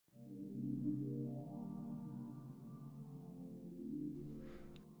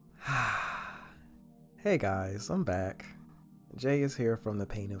Hey guys, I'm back. Jay is here from The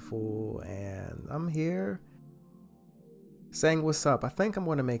Painted Fool, and I'm here saying what's up. I think I'm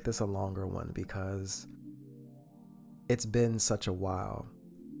going to make this a longer one because it's been such a while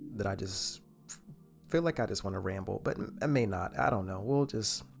that I just feel like I just want to ramble, but I may not. I don't know.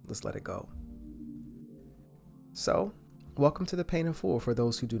 Let's let it go. So, welcome to The Painted Fool. For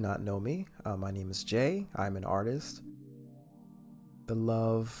those who do not know me, my name is Jay. I'm an artist. The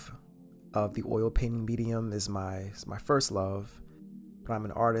love of the oil painting medium is my first love, but I'm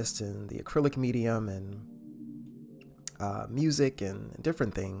an artist in the acrylic medium and music and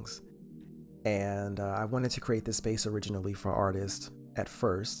different things. And I wanted to create this space originally for artists at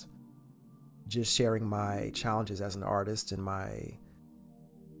first, just sharing my challenges as an artist and my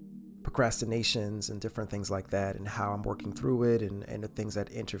procrastinations and different things like that, and how I'm working through it, and the things that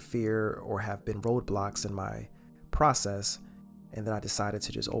interfere or have been roadblocks in my process. And then I decided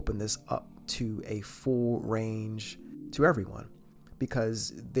to just open this up to a full range to everyone,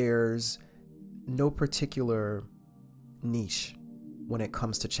 because there's no particular niche when it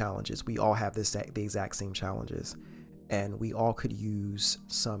comes to challenges. We all have the exact same challenges, and we all could use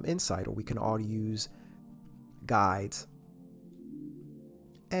some insight, or we can all use guides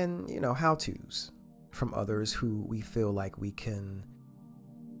and how-tos from others who we feel like we're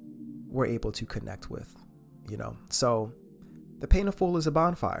able to connect with. So The Painted Fool is a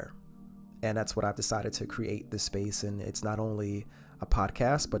bonfire, and that's what I've decided to create this space. And it's not only a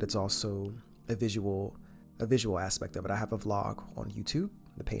podcast, but it's also a visual aspect of it. I have a vlog on YouTube,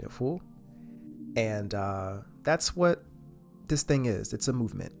 The Painted Fool, and that's what this thing is. It's a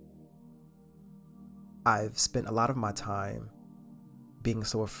movement. I've spent a lot of my time being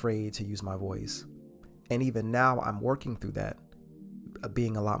so afraid to use my voice, and even now I'm working through that,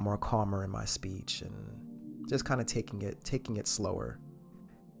 being a lot more calmer in my speech and just kind of taking it slower,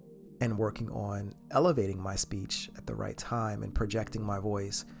 and working on elevating my speech at the right time and projecting my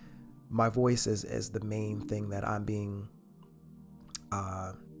voice. My voice is the main thing that I'm being,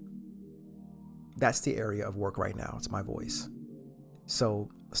 that's the area of work right now. It's my voice. So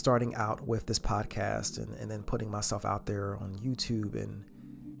starting out with this podcast and then putting myself out there on YouTube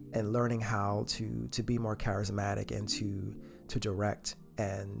and learning how to be more charismatic and to direct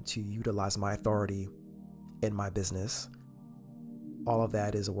and to utilize my authority in my business, all of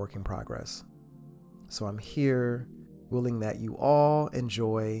that is a work in progress. So I'm here willing that you all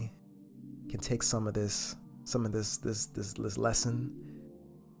enjoy, can take some of this lesson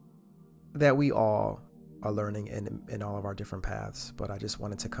that we all are learning in all of our different paths. But I just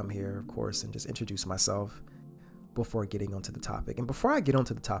wanted to come here, of course, and just introduce myself before getting onto the topic. And before I get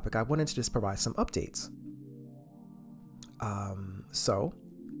onto the topic, I wanted to just provide some updates. So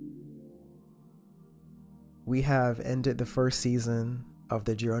we have ended the first season of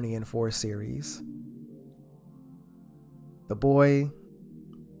the Journey in 4 series. The boy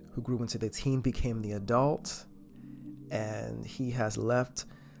who grew into the teen became the adult, and he has left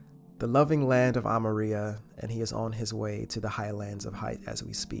the loving land of Amaria, and he is on his way to the highlands of Height as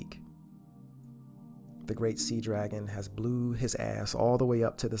we speak. The great sea dragon has blew his ass all the way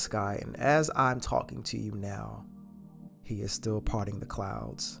up to the sky, and as I'm talking to you now, he is still parting the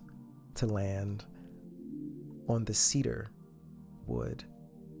clouds to land on the cedar wood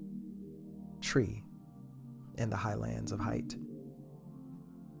tree in the highlands of Height.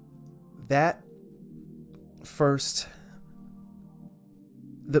 That first,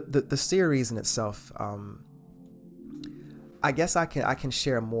 the series in itself, I guess I can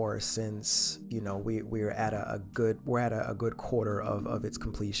share more, since we're at a good quarter of its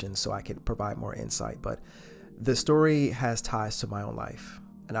completion, so I can provide more insight. But the story has ties to my own life,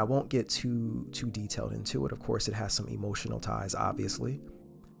 and I won't get too detailed into it. Of course, it has some emotional ties, obviously,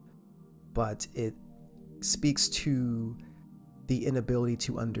 but it speaks to the inability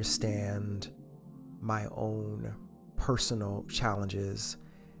to understand my own personal challenges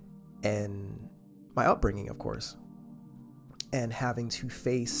and my upbringing, of course, and having to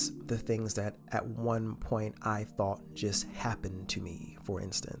face the things that at one point I thought just happened to me. For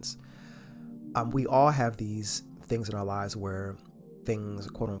instance, we all have these things in our lives where things,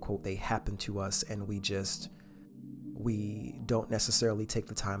 quote unquote, they happen to us, and we don't necessarily take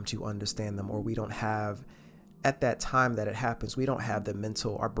the time to understand them, or we don't have, at that time that it happens, we don't have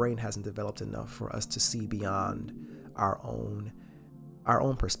our brain hasn't developed enough for us to see beyond our own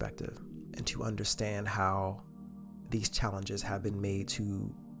perspective, and to understand how these challenges have been made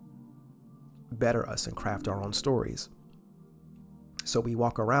to better us and craft our own stories. So we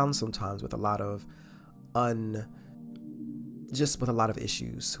walk around sometimes with a lot of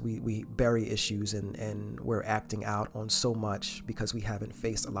issues. We bury issues, and we're acting out on so much because we haven't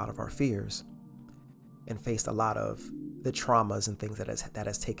faced a lot of our fears. and faced a lot of the traumas and things that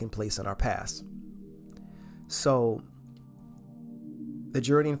has taken place in our past. So the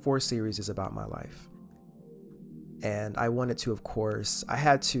Journey in 4 series is about my life. And I wanted to, of course, I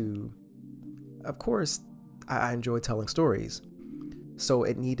enjoy telling stories. So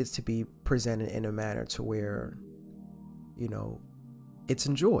it needed to be presented in a manner to where, it's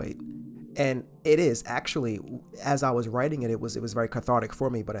enjoyed. And it is actually, as I was writing it, it was very cathartic for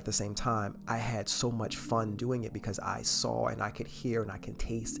me. But at the same time, I had so much fun doing it because I saw and I could hear and I can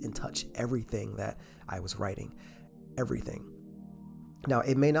taste and touch everything that I was writing, everything. Now,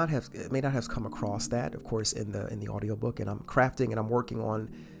 it may not have come across that, of course, in the audiobook, and I'm crafting and I'm working on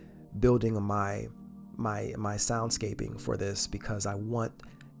building my soundscaping for this, because I want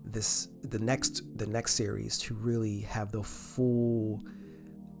the next series to really have the full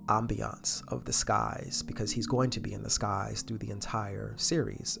ambiance of the skies, because he's going to be in the skies through the entire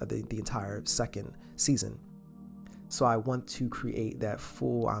series, the entire second season. So I want to create that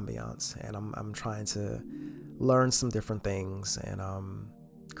full ambiance, and I'm trying to learn some different things and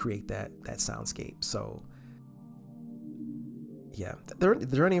create that soundscape. So yeah, the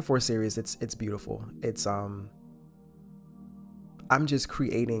Journey in 4 series, it's beautiful. It's I'm just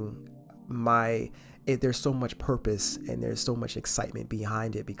creating there's so much purpose and there's so much excitement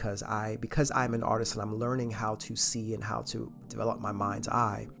behind it, because I'm an artist and I'm learning how to see and how to develop my mind's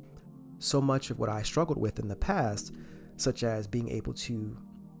eye. So much of what I struggled with in the past, such as being able to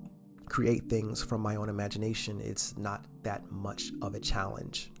create things from my own imagination, it's not that much of a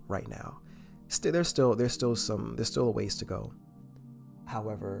challenge right now. There's still a ways to go.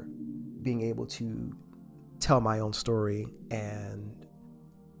 However, being able to tell my own story and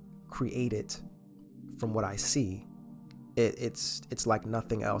create it from what I see, it's like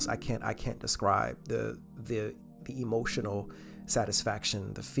nothing else. I can't describe the emotional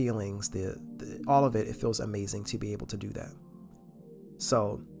satisfaction, the feelings, the all of it. It feels amazing to be able to do that.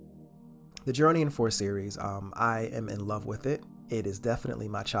 So the Journey in 4 series, I am in love with it. It is definitely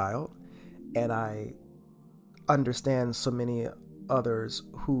my child, and I understand so many others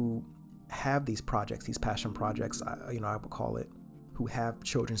who have these projects, these passion projects, I would call it, who have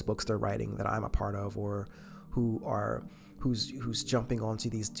children's books they're writing that I'm a part of, or who's jumping or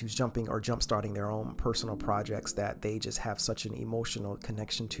jump starting their own personal projects that they just have such an emotional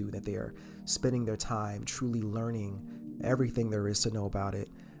connection to, that they're spending their time truly learning everything there is to know about it.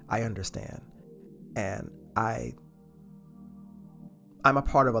 I understand, and I'm a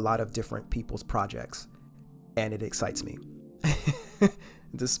part of a lot of different people's projects, and it excites me.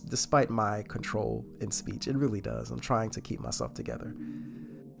 Despite my control in speech, it really does. I'm trying to keep myself together.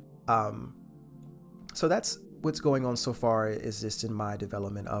 So that's what's going on so far, is just in my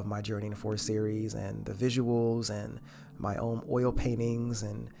development of my Journey in 4 series, and the visuals and my own oil paintings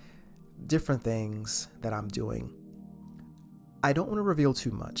and different things that I'm doing. I don't want to reveal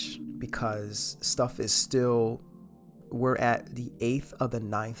too much, because stuff is still, we're at the 8th of the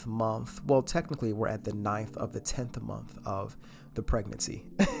 9th month. Well, technically we're at the 9th of the 10th month of the pregnancy.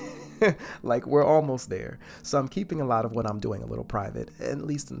 Like, we're almost there. So I'm keeping a lot of what I'm doing a little private, at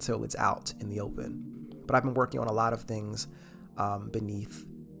least until it's out in the open. But I've been working on a lot of things beneath,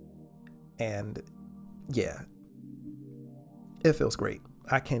 and yeah, it feels great.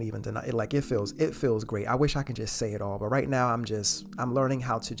 I can't even deny it. Like, it feels great. I wish I could just say it all, but right now I'm learning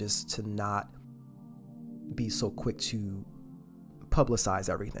how to not be so quick to publicize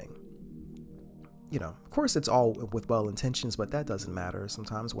everything. Of course, it's all with well intentions, but that doesn't matter.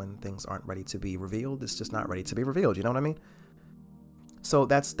 Sometimes when things aren't ready to be revealed, it's just not ready to be revealed. You know what I mean? So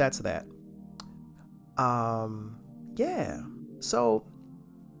that's that. Yeah. So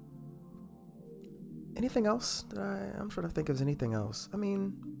anything else that I'm trying to think of anything else. I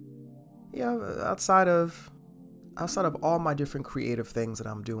mean, yeah, outside of all my different creative things that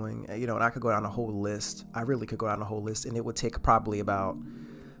I'm doing, and I could go down a whole list. I really could go down a whole list, and it would take probably about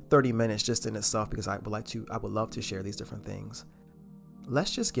 30 minutes just in itself, because I would love to share these different things.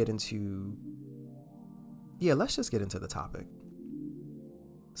 Let's just get into the topic.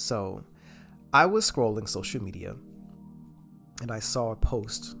 So I was scrolling social media and I saw a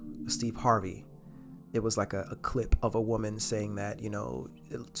post of Steve Harvey. It was like a clip of a woman saying that,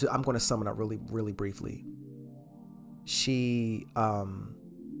 I'm going to sum it up really, really briefly. She has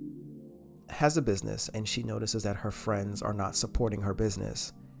a business, and she notices that her friends are not supporting her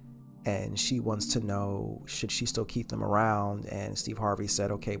business. And she wants to know, should she still keep them around? And Steve Harvey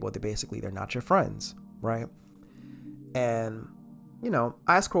said, okay, well, they're not your friends, right? And,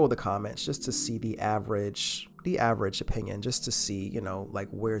 I scrolled the comments just to see the average the average opinion just to see, like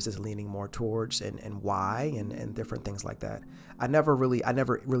where is this leaning more towards and why and different things like that. I never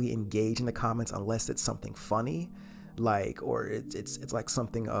really engage in the comments unless it's something funny, like, or it's like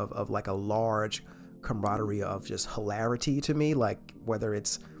something of like a large camaraderie of just hilarity to me, like whether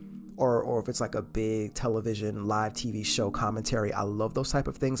it's or if it's like a big television live TV show commentary. I love those type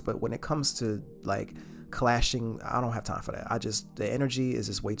of things, but when it comes to like clashing, I don't have time for that. The energy is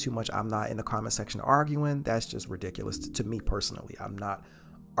just way too much. I'm not in the comment section arguing. That's just ridiculous to me personally. I'm not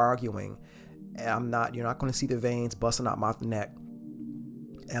arguing. I'm not, you're not going to see the veins busting out my neck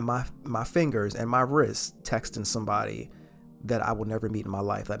and my fingers and my wrists texting somebody that I will never meet in my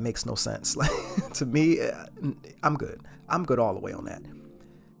life. That makes no sense. Like, to me, I'm good. I'm good all the way on that.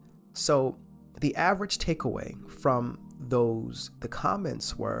 So the average takeaway from the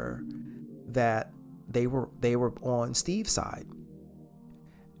comments were that they were on Steve's side.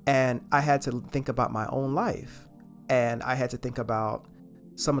 And I had to think about my own life. And I had to think about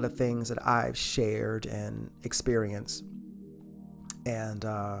some of the things that I've shared and experienced. And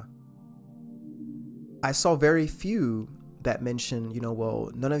I saw very few that mentioned,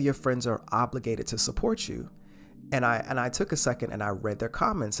 well, none of your friends are obligated to support you. And I took a second and I read their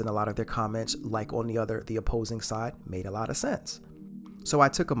comments, and a lot of their comments, like on the opposing side, made a lot of sense. So I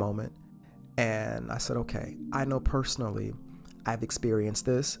took a moment and I said, okay, I know personally I've experienced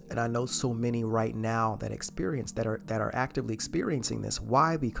this, and I know so many right now that are actively experiencing this.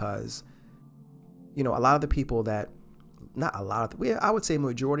 Why? Because, a lot of the people that, not a lot of, I would say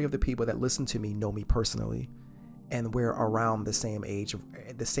majority of the people that listen to me know me personally, and we're around the same age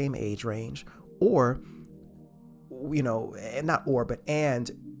range, or,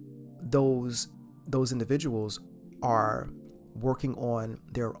 and those individuals are working on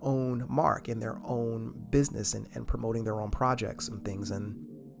their own mark in their own business and promoting their own projects and things. And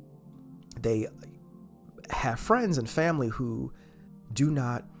they have friends and family who do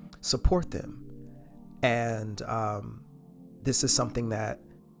not support them. And this is something that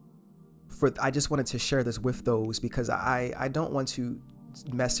I just wanted to share this with those, because I don't want to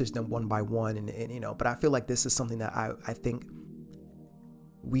message them one by one and but I feel like this is something that I think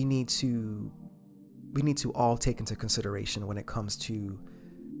we need to all take into consideration when it comes to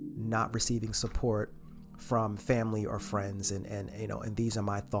not receiving support from family or friends, and these are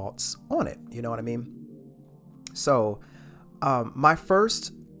my thoughts on it. You know what I mean? So my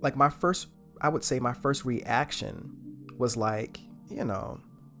first reaction was like,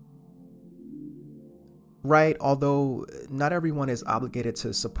 right, although not everyone is obligated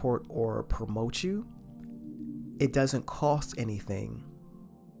to support or promote you, it doesn't cost anything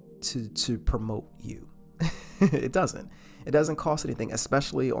to promote you. It doesn't cost anything,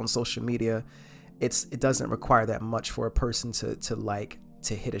 especially on social media. It doesn't require that much for a person to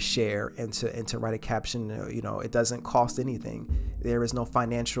hit a share and to write a caption. It doesn't cost anything. There is no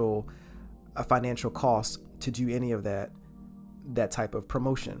financial cost to do any of that type of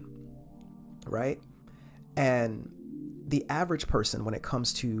promotion, right? And the average person, when it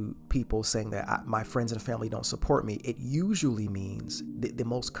comes to people saying that my friends and family don't support me, it usually means the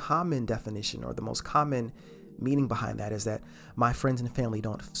most common definition or the most common meaning behind that is that my friends and family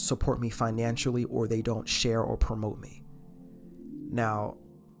don't support me financially, or they don't share or promote me. Now,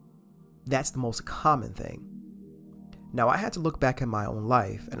 that's the most common thing. Now, I had to look back in my own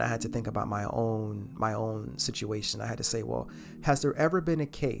life, and I had to think about my own situation. I had to say, well, has there ever been a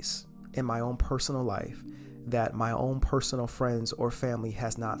case in my own personal life that my own personal friends or family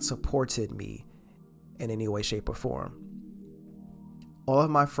has not supported me in any way, shape, or form? All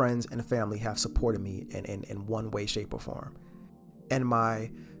of my friends and family have supported me in one way, shape, or form. And my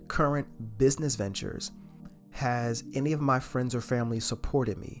current business ventures, has any of my friends or family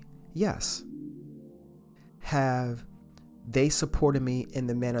supported me? Yes. Have they supported me in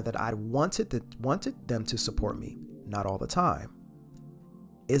the manner that I wanted them to support me? Not all the time.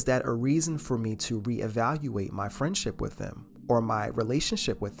 Is that a reason for me to reevaluate my friendship with them or my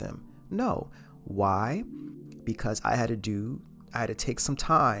relationship with them? No. Why? Because I had to take some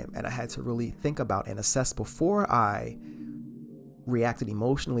time, and I had to really think about and assess before I reacted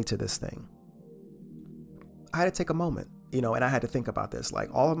emotionally to this thing. I had to take a moment, and I had to think about this.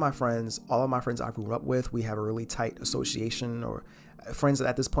 Like all of my friends I grew up with, we have a really tight association, or friends that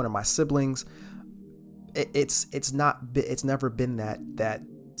at this point are my siblings. It's never been that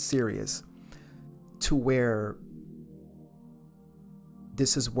serious to where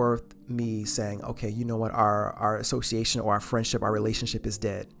this is worth me saying, okay, you know what, our association or our friendship, our relationship is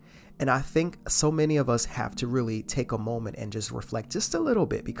dead. And I think so many of us have to really take a moment and just reflect just a little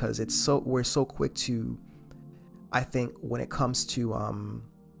bit, because we're so quick to, I think when it comes to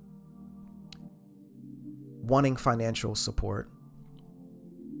wanting financial support,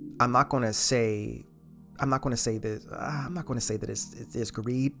 I'm not going to say that there's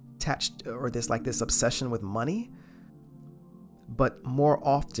greed attached, or there's like this obsession with money. But more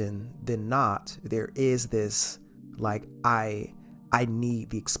often than not, there is this like, I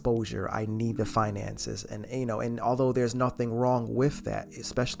need the exposure, I need the finances, and although there's nothing wrong with that,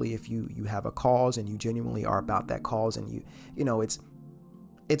 especially if you have a cause and you genuinely are about that cause, and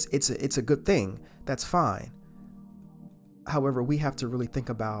it's a good thing. That's fine. However, we have to really think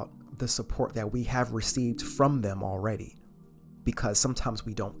about the support that we have received from them already, because sometimes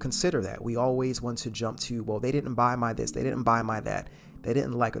we don't consider that. We always want to jump to, well, they didn't buy my this, they didn't buy my that, they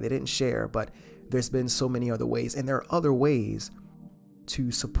didn't like, or they didn't share. But there's been so many other ways, and there are other ways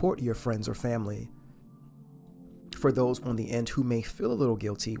to support your friends or family. For those on the end who may feel a little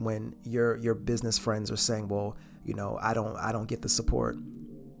guilty when your business friends are saying, well, I don't get the support.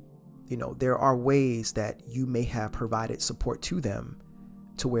 There are ways that you may have provided support to them,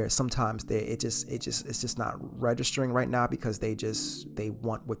 to where sometimes it's just not registering right now, because they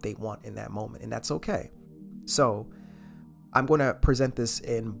want what they want in that moment, and that's okay. So I'm going to present this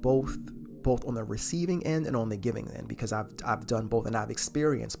in both on the receiving end and on the giving end, because I've done both, and I've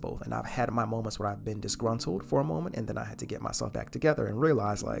experienced both, and I've had my moments where I've been disgruntled for a moment, and then I had to get myself back together and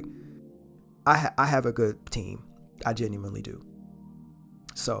realize, like, I have a good team. I genuinely do.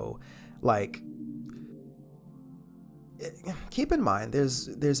 So, like, keep in mind,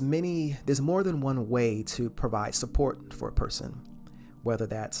 there's more than one way to provide support for a person, whether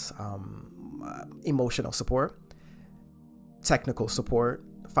that's emotional support, technical support,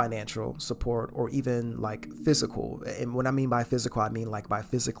 financial support, or even like physical. And when I mean by physical, I mean like by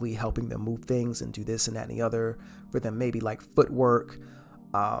physically helping them move things and do this and that and the other for them, maybe like footwork.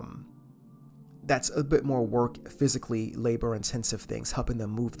 That's a bit more work, physically labor intensive things, helping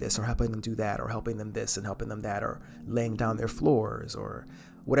them move this or helping them do that, or helping them this and helping them that, or laying down their floors, or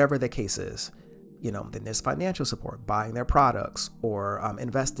whatever the case is. Then there's financial support, buying their products, or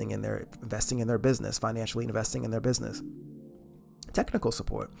investing in their business, financially investing in their business. Technical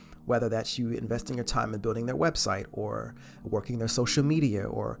support, whether that's you investing your time in building their website, or working their social media,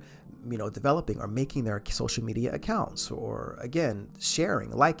 or developing or making their social media accounts, or again,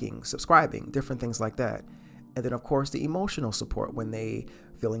 sharing, liking, subscribing, different things like that. And then of course the emotional support, when they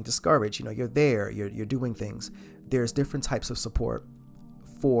feeling discouraged, you're there, you're doing things. There's different types of support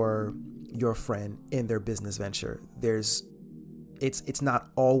for your friend in their business venture. It's not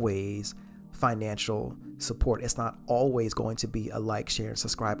always financial support. It's not always going to be a like, share, and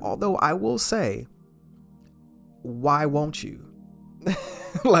subscribe. Although I will say, why won't you?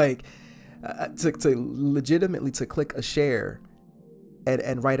 Like, to legitimately to click a share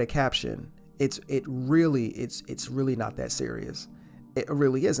and write a caption, it's really not that serious. It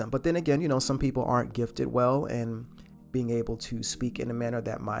really isn't. But then again, some people aren't gifted well in being able to speak in a manner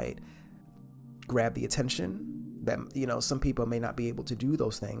that might grab the attention. That some people may not be able to do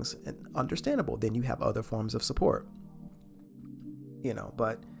those things, and understandable. Then you have other forms of support.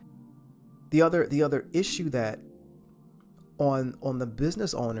 But the other issue that on the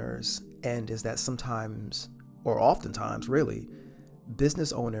business owners end is that sometimes, or oftentimes really,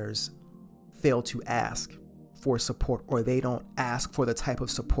 business owners fail to ask for support, or they don't ask for the type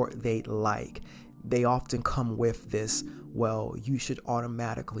of support they'd like. They often come with this, well, you should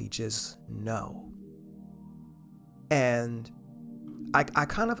automatically just know. And I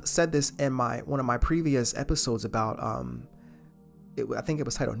kind of said this in one of my previous episodes about I think it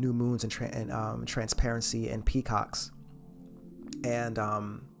was titled New Moons and Transparency and Peacocks. And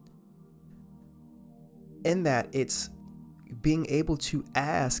in that, it's being able to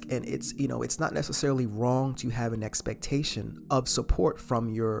ask, and it's not necessarily wrong to have an expectation of support from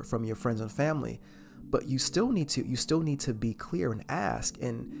your friends and family, but you still need to be clear and ask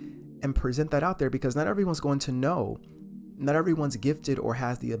and present that out there, because not everyone's going to know. Not everyone's gifted or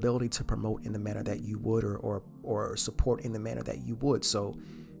has the ability to promote in the manner that you would, or support in the manner that you would. So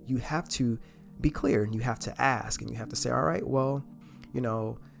you have to be clear, and you have to ask, and you have to say, all right, well,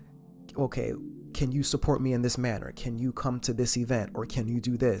 okay, can you support me in this manner? Can you come to this event? Or can you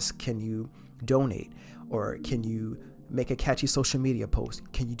do this? Can you donate? Or can you make a catchy social media post?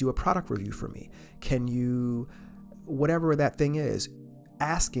 Can you do a product review for me? Can you, whatever that thing is,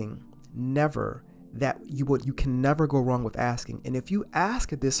 asking, never, that you can never go wrong with asking. And if you ask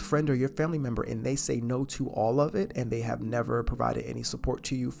this friend or your family member and they say no to all of it, and they have never provided any support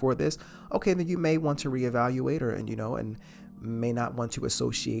to you for this, okay, then you may want to reevaluate, and may not want to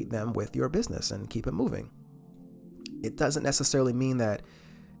associate them with your business and keep it moving. It doesn't necessarily mean that,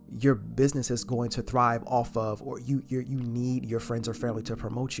 your business is going to thrive off of, or you need your friends or family to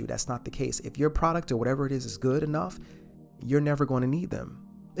promote you. That's not the case. If your product or whatever it is good enough, you're never going to need them.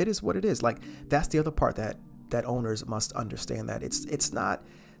 It is what it is. Like, that's the other part that owners must understand, that it's not,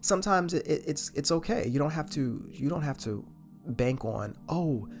 sometimes it's okay. You don't have to bank on,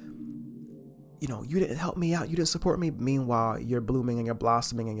 oh, you didn't help me out, you didn't support me. Meanwhile, you're blooming and you're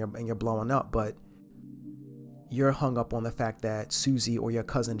blossoming and you're blowing up, but you're hung up on the fact that Susie or your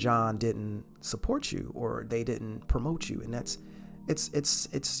cousin John didn't support you, or they didn't promote you. And that's, it's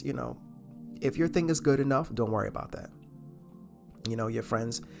if your thing is good enough, don't worry about that. Your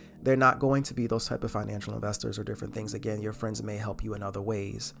friends, they're not going to be those type of financial investors or different things. Again, your friends may help you in other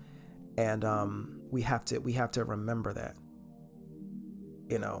ways. And we have to remember that.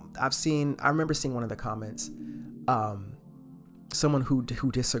 I remember seeing one of the comments, someone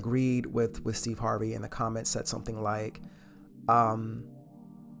who disagreed with Steve Harvey in the comments said something like, darn,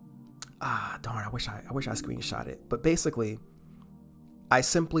 I wish I screenshot it. But basically, I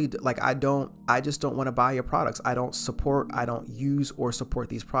just don't want to buy your products. I don't use or support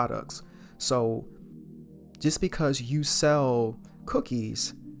these products. So just because you sell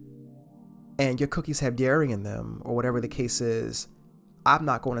cookies and your cookies have dairy in them or whatever the case is, I'm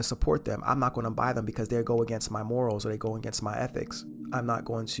not going to support them. I'm not going to buy them because they go against my morals or they go against my ethics. I'm not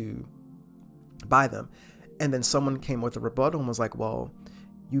going to buy them. And then someone came with a rebuttal and was like, well,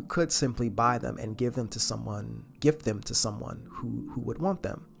 you could simply buy them and gift them to someone who would want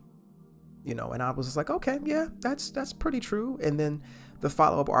them. And I was just like, okay, yeah, that's pretty true. And then the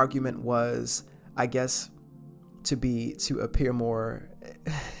follow-up argument was, I guess, to appear more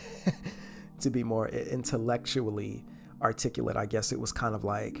to be more intellectually articulate, I guess it was kind of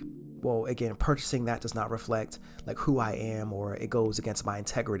like, well, again, purchasing that does not reflect like who I am, or it goes against my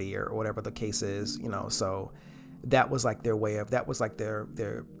integrity, or whatever the case is, so that was like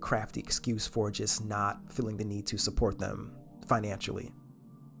their crafty excuse for just not feeling the need to support them financially,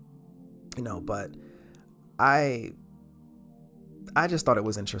 but I just thought it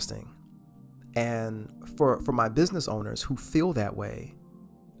was interesting. And for my business owners who feel that way,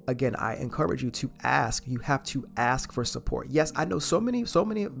 again, I encourage you to ask. You have to ask for support. Yes, I know so many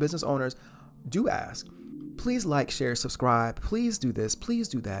business owners do ask. Please like, share, subscribe. Please do this. Please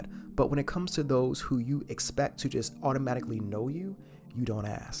do that. But when it comes to those who you expect to just automatically know you, you don't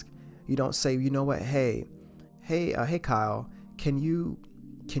ask. You don't say, you know what? Hey, Kyle, can you?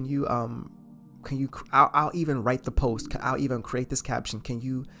 I'll even write the post. I'll even create this caption. Can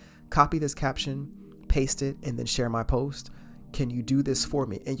you copy this caption, paste it, and then share my post? Can you do this for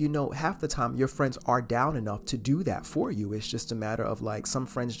me? And half the time your friends are down enough to do that for you. It's just a matter of like, some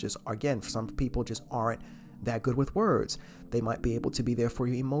friends just, again, some people just aren't that good with words. They might be able to be there for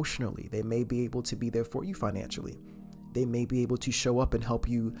you emotionally. They may be able to be there for you financially. They may be able to show up and help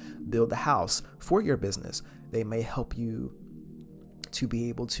you build the house for your business. They may help you to be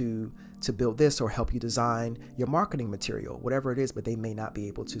able to build this, or help you design your marketing material, whatever it is, but they may not be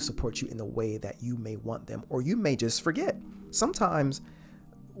able to support you in the way that you may want them, or you may just forget. Sometimes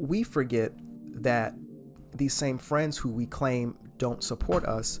we forget that these same friends who we claim don't support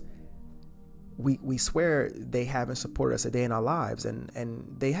us, we swear they haven't supported us a day in our lives, and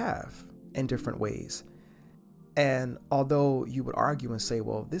they have in different ways. And although you would argue and say,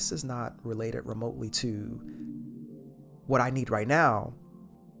 well, this is not related remotely to what I need right now,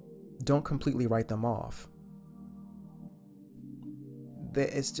 don't completely write them off.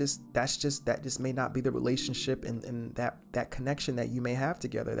 That just may not be the relationship and that connection that you may have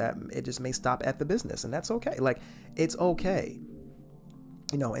together. That it just may stop at the business, and that's okay. Like, it's okay,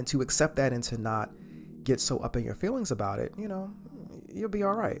 and to accept that and to not get so up in your feelings about it, you'll be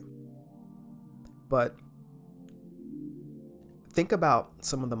all right. But think about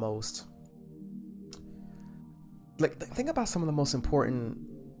some of the most important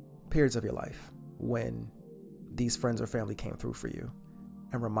periods of your life when these friends or family came through for you,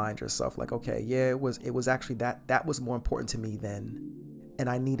 and remind yourself like, okay, yeah, it was actually that was more important to me then, and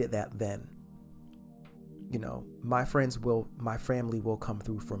I needed that then. My family will come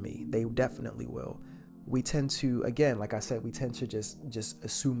through for me. They definitely will. We tend to, again, like I said, we tend to just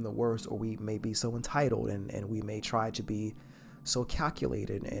assume the worst, or we may be so entitled, and we may try to be so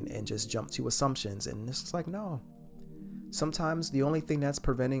calculated and just jump to assumptions. And it's just like, no. Sometimes the only thing that's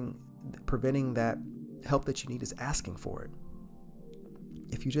preventing that help that you need is asking for it.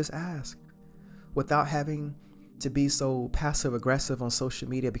 If you just ask, without having to be so passive aggressive on social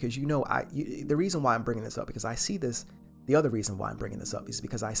media, because the reason why I'm bringing this up, because I see this. The other reason why I'm bringing this up is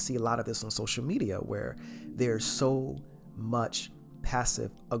because I see a lot of this on social media, where there's so much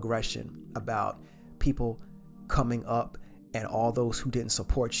passive aggression about people coming up and all those who didn't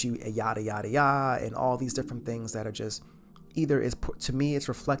support you, and yada, yada, yada, and all these different things that are just either is, to me, it's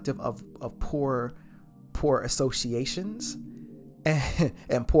reflective of poor associations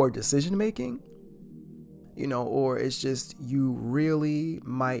and poor decision making, or it's just you really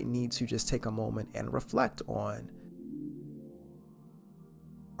might need to just take a moment and reflect on,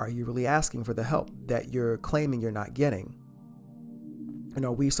 are you really asking for the help that you're claiming you're not getting? And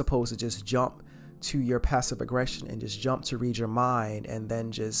are we supposed to just jump to your passive aggression and just jump to read your mind and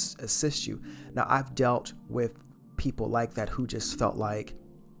then just assist you? Now, I've dealt with people like that who just felt like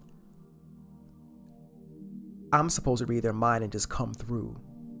I'm supposed to read their mind and just come through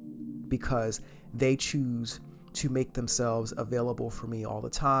because they choose to make themselves available for me all the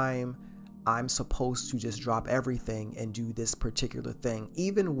time. I'm supposed to just drop everything and do this particular thing.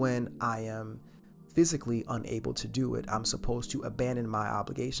 Even when I am physically unable to do it, I'm supposed to abandon my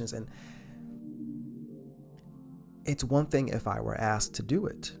obligations. And it's one thing if I were asked to do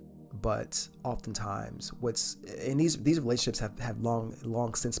it, but oftentimes these relationships have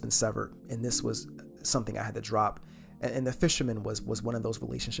long since been severed. And this was something I had to drop. And the fisherman was one of those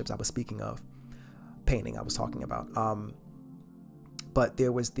relationships I was speaking of, painting I was talking about. But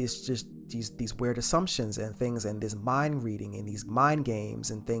there was these weird assumptions and things, and this mind reading and these mind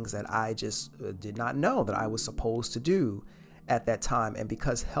games and things that I just did not know that I was supposed to do at that time. And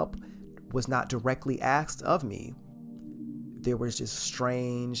because help was not directly asked of me, there was just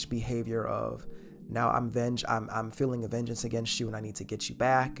strange behavior of, now I'm feeling a vengeance against you and I need to get you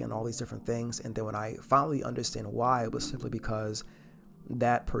back and all these different things. And then when I finally understand why, it was simply because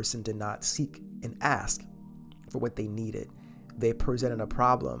that person did not seek and ask for what they needed. They presented a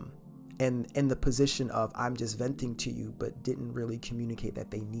problem and in the position of, I'm just venting to you, but didn't really communicate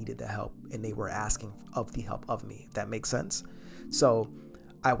that they needed the help and they were asking of the help of me, if that makes sense. So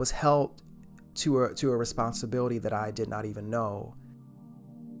I was held to a responsibility that I did not even know.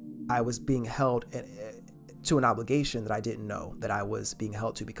 I was being held to an obligation that I didn't know that I was being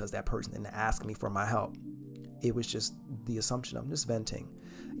held to because that person didn't ask me for my help. It was just the assumption I'm just venting.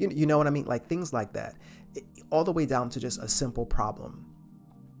 You know what I mean? Like things like that, all the way down to just a simple problem.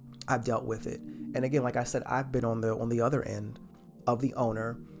 I've dealt with it. And again, like I said, I've been on the other end of the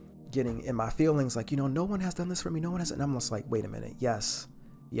owner getting in my feelings like, no one has done this for me. No one has. And I'm just like, wait a minute. Yes,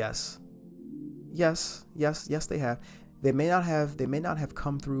 they have. They may not have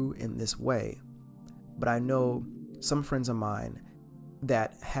come through in this way, but I know some friends of mine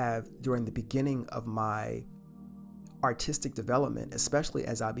that have, during the beginning of my artistic development, especially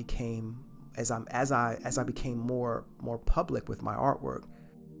as I became more public with my artwork,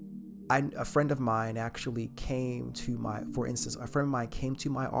 a friend of mine actually came to my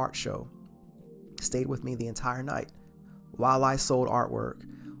art show, stayed with me the entire night while I sold artwork,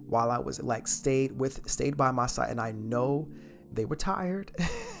 while I was like stayed by my side. And I know they were tired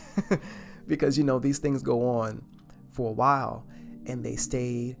because these things go on for a while, and they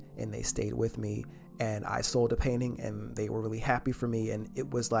stayed with me, and I sold a painting and they were really happy for me. And it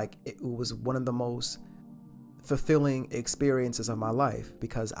was one of the most fulfilling experiences of my life,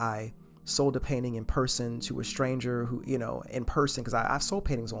 because I sold a painting in person to a stranger who, in person, because I've sold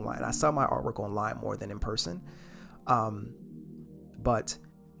paintings online. I sell my artwork online more than in person. But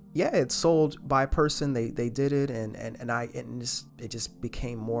yeah, it's sold by person. They did it, and it just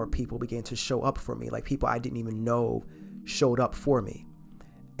became more people began to show up for me. Like people I didn't even know showed up for me.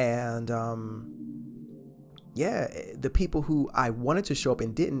 And the people who I wanted to show up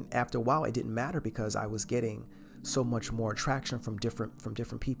and didn't, after a while, it didn't matter because I was getting so much more attraction from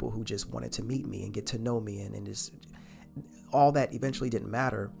different people who just wanted to meet me and get to know me, and just all that eventually didn't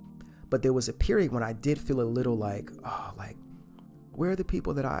matter. But there was a period when I did feel a little like, where are the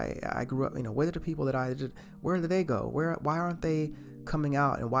people that I grew up, where are the people that where did they go? Why aren't they coming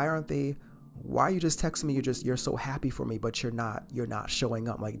out? And why are you just texting me? You're so happy for me, but you're not showing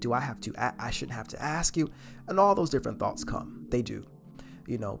up. Like, I shouldn't have to ask you. And all those different thoughts come. They do,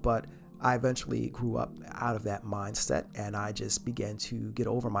 but I eventually grew up out of that mindset, and I just began to get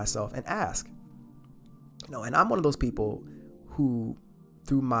over myself and ask, and I'm one of those people who,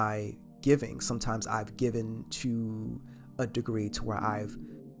 through my giving, sometimes I've given to a degree to where I've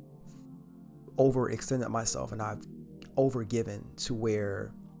overextended myself, and I've overgiven to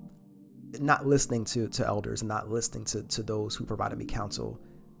where not listening to elders, not listening to those who provided me counsel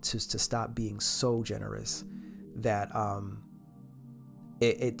to stop being so generous, that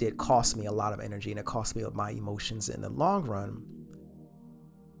it did cost me a lot of energy, and it cost me my emotions in the long run.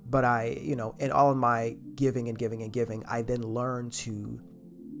 But in all of my giving, I then learned to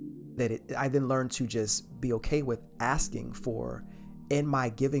just be okay with asking for in my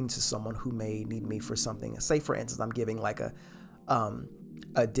giving to someone who may need me for something, say for instance, I'm giving like a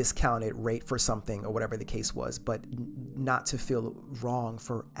discounted rate for something or whatever the case was, but not to feel wrong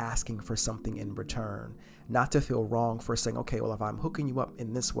for asking for something in return, not to feel wrong for saying, okay, well, if I'm hooking you up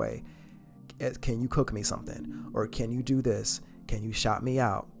in this way, can you cook me something? Or can you do this? Can you shout me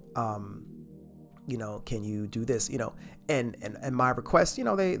out? Can you do this? And my requests, they're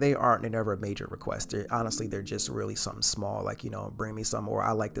never a major request. They're just really something small, like, bring me some, or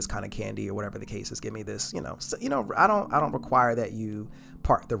I like this kind of candy, or whatever the case is, give me this, so, I don't require that you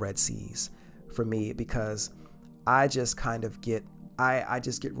part the Red Seas for me, because I just kind of I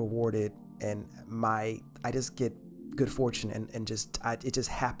just get rewarded, and I just get good fortune, and it just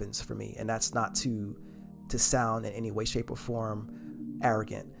happens for me. And that's not to sound in any way, shape, or form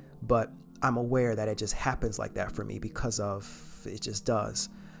arrogant, but I'm aware that it just happens like that for me because of it just does.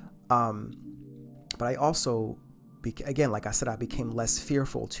 But I also, again, like I said, I became less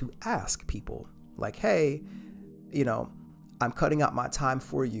fearful to ask people, like, hey, I'm cutting out my time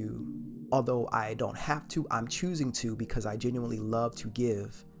for you, although I don't have to. I'm choosing to because I genuinely love to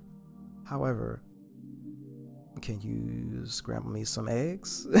give. However, can you scramble me some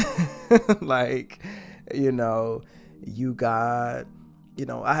eggs? Like, you got,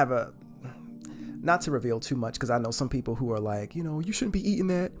 I have a, not to reveal too much, because I know some people who are like, you shouldn't be eating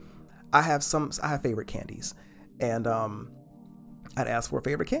that. I have favorite candies, and I'd ask for a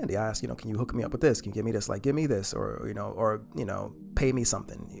favorite candy. I ask, can you hook me up with this? Can you give me this? Like, give me this, or pay me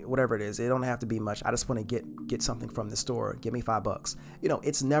something, whatever it is. It don't have to be much. I just want to get something from the store. Give me $5.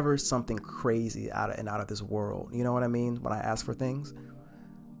 It's never something crazy out of this world. You know what I mean? When I ask for things.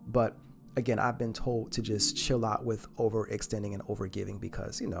 But again, I've been told to just chill out with overextending and overgiving,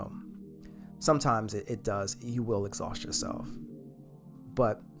 because, sometimes you will exhaust yourself.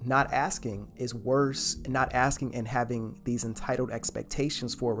 But not asking is worse. Not asking and having these entitled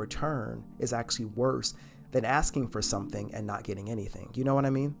expectations for a return is actually worse than asking for something and not getting anything. You know what I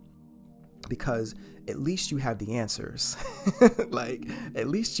mean? Because at least you have the answers. Like, at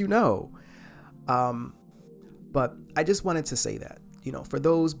least But I just wanted to say that, for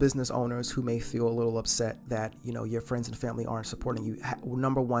those business owners who may feel a little upset that, your friends and family aren't supporting you,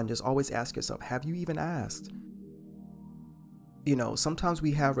 number one, just always ask yourself, have you even asked? Sometimes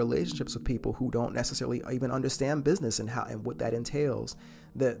we have relationships with people who don't necessarily even understand business and what that entails,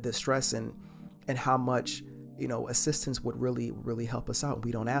 the stress and how much, assistance would really help us out.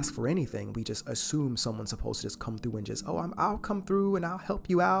 We don't ask for anything. We just assume someone's supposed to just come through and just, I'll come through and I'll help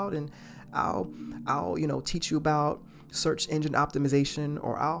you out, and I'll teach you about search engine optimization,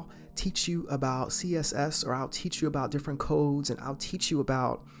 or I'll teach you about CSS, or I'll teach you about different codes, and I'll teach you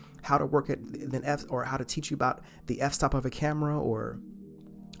about how to work at or how to teach you about the f-stop of a camera, or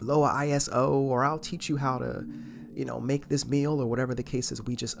lower ISO, or I'll teach you how to, make this meal, or whatever the case is.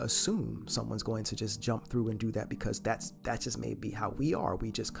 We just assume someone's going to just jump through and do that, because that just may be how we are.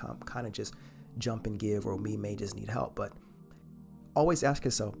 We just kind of just jump and give, or we may just need help. But always ask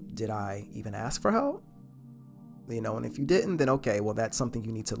yourself, did I even ask for help? And if you didn't, then okay, well, that's something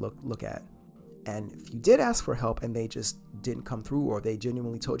you need to look at. And if you did ask for help and they just didn't come through, or they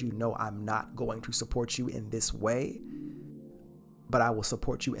genuinely told you, no, I'm not going to support you in this way, but I will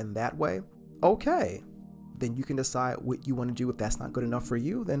support you in that way, okay, then you can decide what you want to do. If that's not good enough for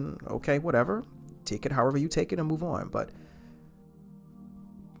you, then okay, whatever, take it however you take it and move on. But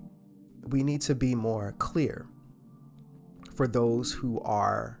we need to be more clear for those who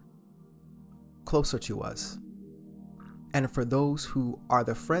are closer to us, and for those who are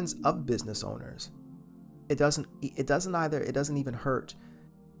the friends of business owners. It doesn't even hurt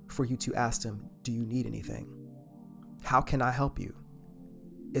for you to ask them, do you need anything? How can I help you?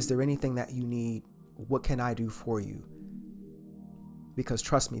 Is there anything that you need? What can I do for you? Because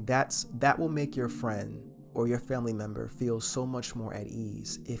trust me, that will make your friend or your family member feel so much more at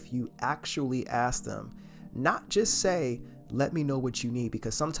ease if you actually ask them, not just say, let me know what you need,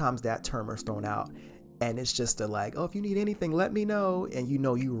 because sometimes that term is thrown out and it's just like, oh, if you need anything, let me know. And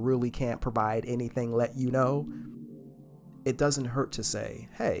you really can't provide anything, let you know. It doesn't hurt to say,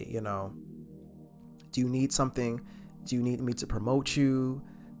 hey, do you need something? Do you need me to promote you?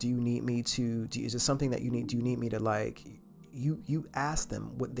 Do you need me to, is it something that you need? Do you need me to, like, you ask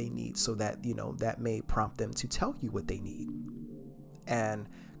them what they need, so that, that may prompt them to tell you what they need. And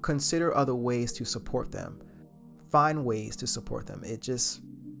consider other ways to support them. Find ways to support them. It just,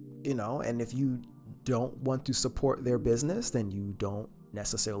 and if you don't want to support their business, then you don't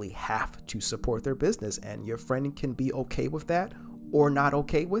necessarily have to support their business, and your friend can be okay with that or not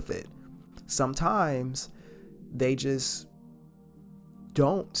okay with it. Sometimes they just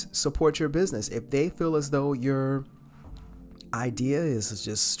don't support your business. If they feel as though you're idea is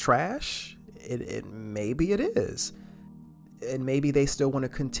just trash, maybe it is. And maybe they still want to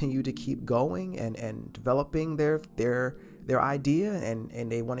continue to keep going and developing their idea,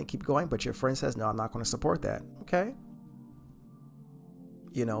 and they want to keep going, but your friend says, no, I'm not going to support that. Okay.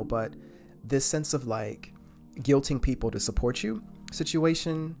 But this sense of like guilting people to support you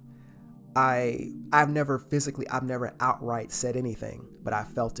situation, I've never outright said anything, but I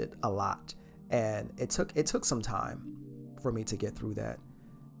felt it a lot. And it took some time for me to get through that.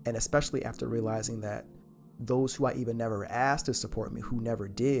 And especially after realizing that those who I even never asked to support me, who never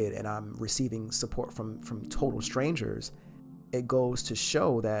did, and I'm receiving support from total strangers, it goes to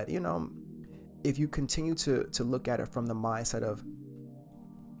show that, if you continue to look at it from the mindset of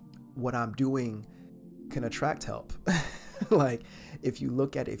what I'm doing can attract help. Like, if you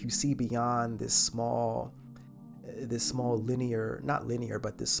look at it, if you see beyond this small linear, not linear,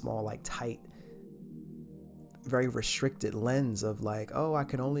 but this small, like, tight, very restricted lens of like, oh, I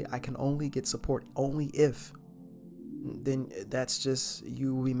can only get support only if, then that's just,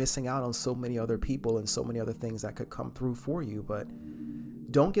 you will be missing out on so many other people and so many other things that could come through for you. But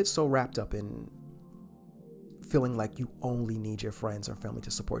don't get so wrapped up in feeling like you only need your friends or family to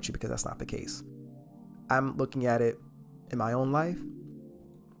support you, because that's not the case. I'm looking at it in my own life,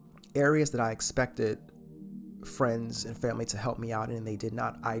 areas that I expected friends and family to help me out in, and they did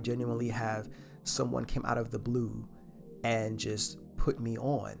not. I genuinely have someone came out of the blue and just put me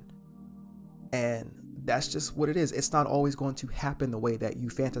on. And that's just what it is. It's not always going to happen the way that you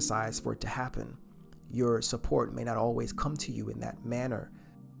fantasize for it to happen. Your support may not always come to you in that manner.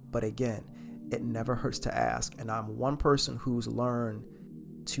 But again, it never hurts to ask. And I'm one person who's learned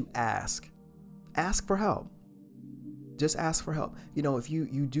to ask. Ask for help. Just ask for help. If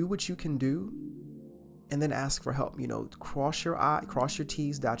you do what you can do, and then ask for help. Cross your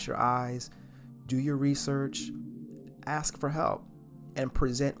T's, dot your I's, do your research, ask for help, and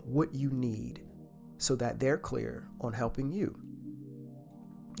present what you need so that they're clear on helping you.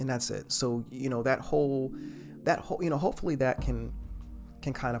 And that's it. So, that whole, hopefully that can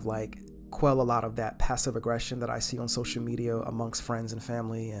kind of like quell a lot of that passive aggression that I see on social media amongst friends and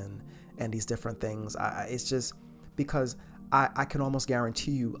family and these different things. It's just because I can almost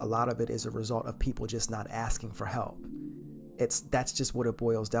guarantee you a lot of it is a result of people just not asking for help. That's just what it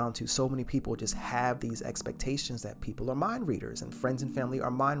boils down to. So many people just have these expectations that people are mind readers and friends and family are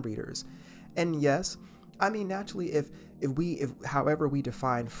mind readers. And yes, I mean, naturally, if however we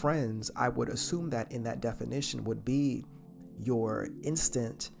define friends, I would assume that in that definition would be your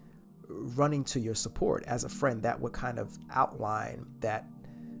instant running to your support as a friend. That would kind of outline that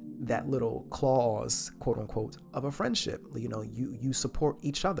little clause, quote unquote, of a friendship. You support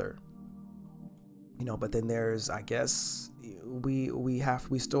each other. But then there's, I guess, we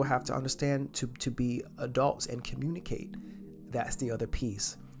still have to understand to be adults and communicate. That's the other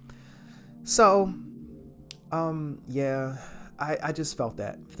piece. So, yeah, I just felt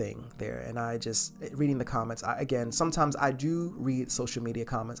that thing there, and I just reading the comments. Sometimes I do read social media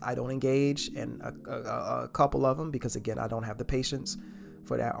comments. I don't engage in a couple of them because, again, I don't have the patience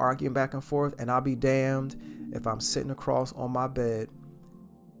for that arguing back and forth. And I'll be damned if I'm sitting across on my bed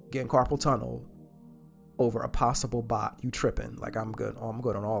getting carpal tunnel over a possible bot. You tripping? Like, I'm good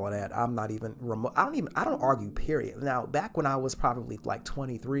on all of that. I'm not even remote. I don't argue, period. Now, back when I was probably like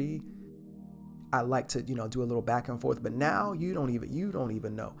 23, I like to, do a little back and forth, but now you don't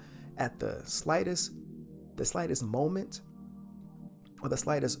even know. At the slightest moment or the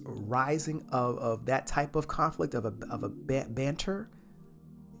slightest rising of that type of conflict, of a banter,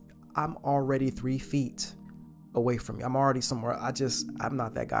 I'm already 3 feet away from you. I'm already somewhere. I'm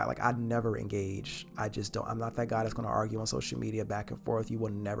not that guy. Like, I never engage. I'm not that guy that's going to argue on social media back and forth. You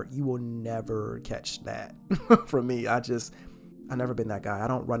will never catch that from me. I've never been that guy. I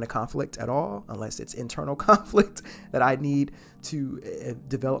don't run a conflict at all unless it's internal conflict that I need to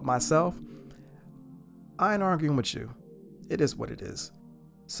develop myself. I ain't arguing with you. It is what it is.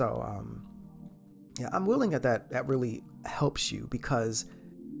 So, yeah, I'm willing that really helps you, because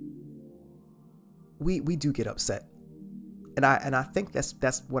we do get upset. And I think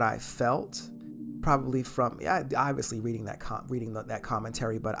that's what I felt probably from, obviously reading that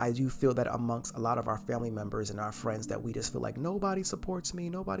commentary, but I do feel that amongst a lot of our family members and our friends that we just feel like nobody supports me,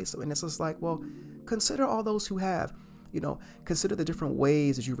 and it's just like, well, consider all those who have, consider the different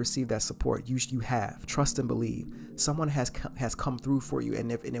ways that you receive that support. You have, trust and believe someone has come through for you.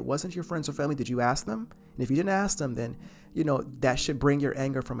 And if it wasn't your friends or family, did you ask them? And if you didn't ask them, then, that should bring your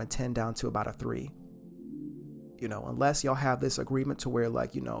anger from a 10 down to about a 3. Unless y'all have this agreement to where,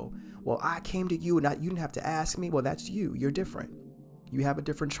 like, well, I came to you and you didn't have to ask me. Well, that's you. You're different. You have a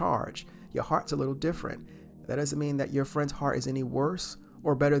different charge. Your heart's a little different. That doesn't mean that your friend's heart is any worse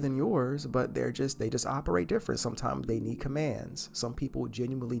or better than yours, but they just operate different. Sometimes they need commands. Some people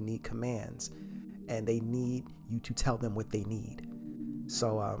genuinely need commands, and they need you to tell them what they need.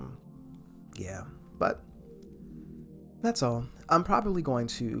 So yeah, but that's all. I'm probably going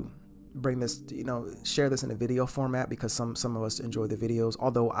to bring this, share this in a video format, because some of us enjoy the videos.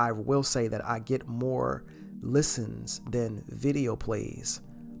 Although I will say that I get more listens than video plays.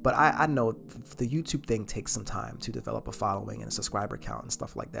 But I know the YouTube thing takes some time to develop a following and a subscriber count and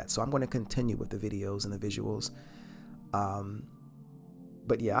stuff like that. So I'm going to continue with the videos and the visuals.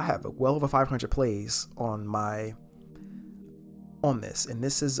 But yeah, I have well over 500 plays on this, and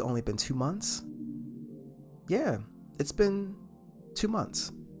this has only been 2 months. Yeah, it's been 2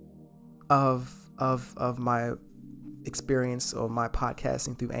 months of my experience of my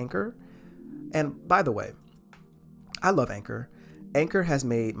podcasting through Anchor. And by the way, I love Anchor. Anchor has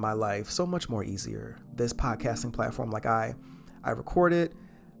made my life so much more easier. This podcasting platform, like I record it,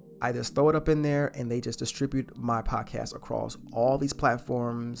 I just throw it up in there, and they just distribute my podcast across all these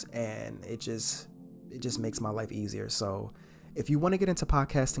platforms, and it just makes my life easier. So if you want to get into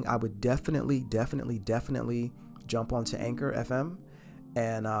podcasting, I would definitely jump onto Anchor FM.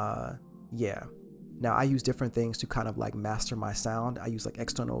 And yeah, now I use different things to kind of like master my sound. I use like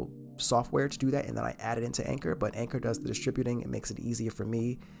external software to do that, and then I add it into Anchor, but Anchor does the distributing. It makes it easier for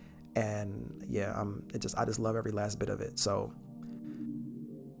me, and yeah, I just love every last bit of it. So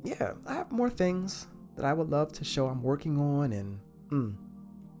yeah, I have more things that I would love to show I'm working on, and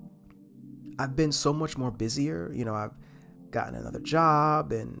I've been so much more busier. I've gotten another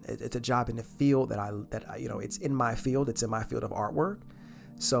job, and it's a job in the field that I it's in my field. It's in my field of artwork.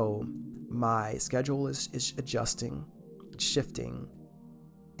 So my schedule is adjusting, shifting.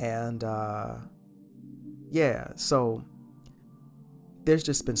 And yeah, so there's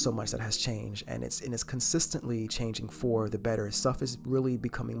just been so much that has changed, and it's consistently changing for the better. Stuff is really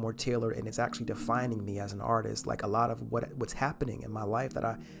becoming more tailored, and it's actually defining me as an artist. Like a lot of what's happening in my life that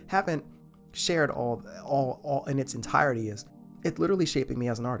I haven't shared all in its entirety is it's literally shaping me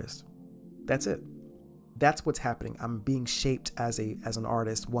as an artist. That's it. That's what's happening. I'm being shaped as an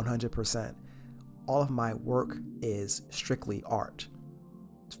artist 100%. All of my work is strictly art.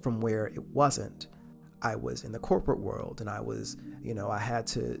 From where it wasn't, I was in the corporate world, and I was, I had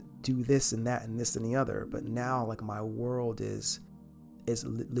to do this and that and this and the other. But now, like, my world is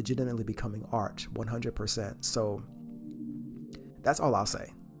legitimately becoming art 100%. So that's all I'll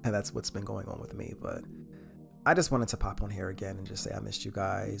say, and that's what's been going on with me. But I just wanted to pop on here again and just say I missed you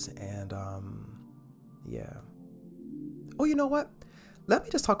guys, and yeah. Oh, you know what? Let me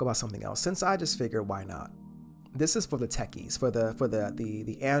just talk about something else, since I just figured why not. This is for the techies, for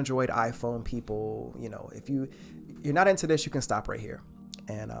the Android, iPhone people. If you're not into this, you can stop right here.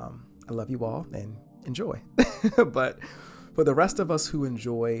 And I love you all and enjoy. But for the rest of us who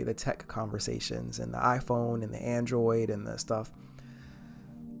enjoy the tech conversations and the iPhone and the Android and the stuff,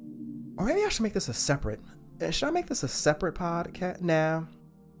 or maybe I should make this a separate. Should I make this a separate podcast? Nah.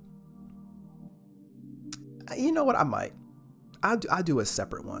 You know what? I might. I'll do a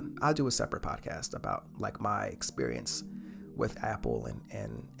separate one. I'll do a separate podcast about like my experience with Apple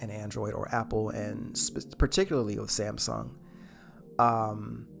and Android, or Apple and particularly with Samsung.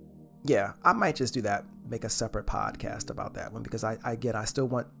 Yeah, I might just do that. Make a separate podcast about that one, because I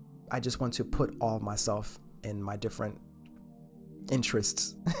just want to put all of myself and my different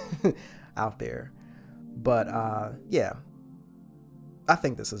interests out there. But yeah, I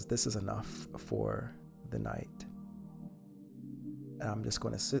think this is enough for the night. And I'm just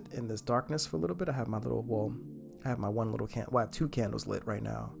going to sit in this darkness for a little bit. I have my one little I have 2 candles lit right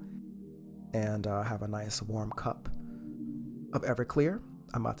now. And I have a nice warm cup of Everclear.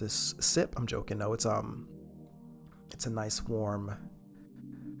 I'm about to sip. I'm joking. No, it's a nice warm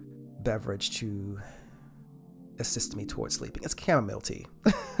beverage to assist me towards sleeping. It's chamomile tea.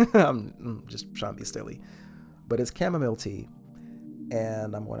 I'm just trying to be silly. But it's chamomile tea.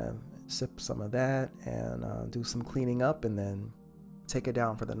 And I'm going to sip some of that and do some cleaning up, and then take it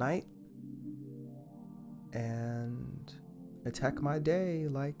down for the night and attack my day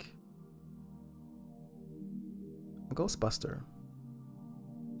like a Ghostbuster.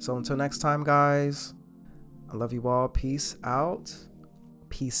 So until next time, guys, I love you all. Peace out.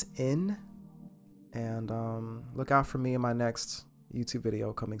 Peace in. And look out for me in my next YouTube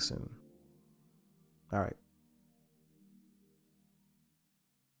video coming soon. All right.